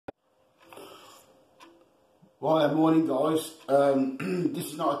Right, morning guys.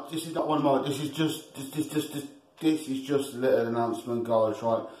 This is not one of my. This is just a little announcement, guys.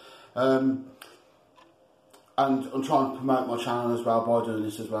 Right. And I'm trying to promote my channel as well by doing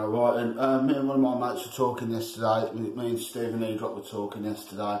this as well. Right. And me and one of my mates were talking yesterday. Me and Stephen Eadrop were talking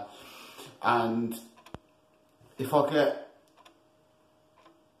yesterday. And if I get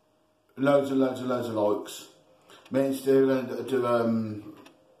loads of likes, me and Steve are going to do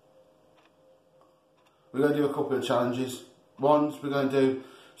we're going to do a couple of challenges. We're going to do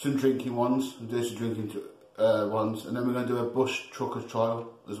some drinking ones, and do some drinking ones, and then we're going to do a bush trucker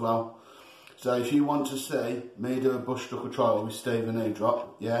trial as well. So if you want to see me do a bush trucker trial with Stephen Eadrop,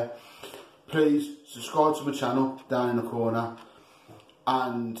 yeah, please subscribe to my channel down in the corner,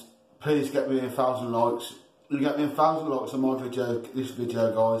 and please get me 1,000 likes. You get me 1,000 likes on my video, this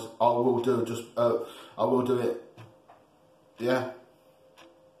video, guys. I will do it. Yeah.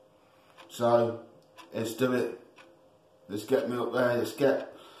 So let's do it. Let's get me up there. Let's get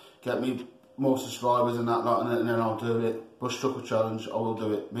me more subscribers and that, like, and then I'll do it. Bush Trucker Challenge. I will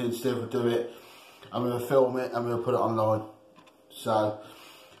do it. Me and Steve will do it, and we'll film it and we'll put it online. So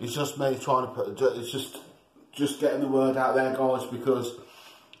it's just me trying to put. It's just getting the word out there, guys, because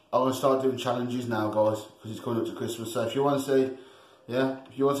I want to start doing challenges now, guys, because it's coming up to Christmas. So if you want to see, yeah,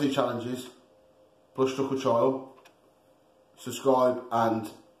 if you want to see challenges, Bush Trucker Trial, subscribe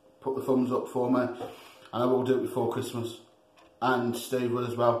and put the thumbs up for me, and I will do it before Christmas, and Steve will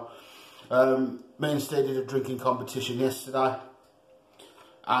as well. Me and Steve did a drinking competition yesterday,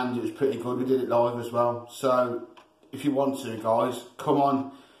 and it was pretty good. We did it live as well. So if you want to, guys, come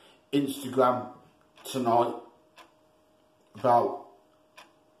on Instagram tonight about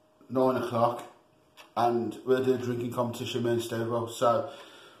 9 o'clock, and we'll do a drinking competition, me and Steve will. So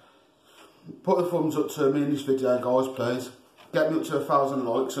put the thumbs up to me in this video, guys, please. Get me up to 1,000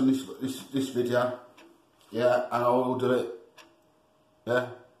 likes on this video, yeah, and I will do it. Yeah,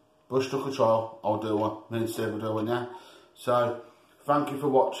 Bush Trucker Trial, I'll do one. Me and Steve will do one, yeah. So thank you for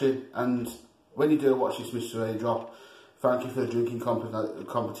watching, and when you do watch this, Mr. Eadrop, thank you for the drinking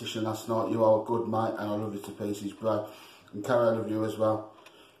competition last night. You are a good mate, and I love you to pieces, bro. And Carrie, I love you as well,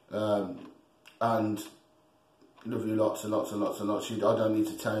 and love you lots and lots and lots and lots. I don't need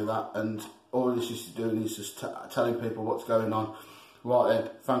to tell you that, and all this is doing is just telling people what's going on. Right then,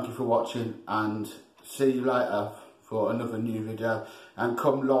 thank you for watching, and see you later for another new video. And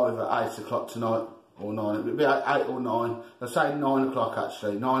come live at 8 o'clock tonight, or 9. It'll be 8 or 9. Let's say 9 o'clock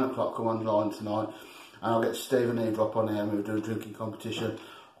actually. 9 o'clock, come online tonight, and I'll get Stephen Eadrop on here, and we'll do a drinking competition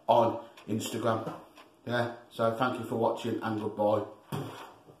on Instagram. Yeah, so thank you for watching, and goodbye.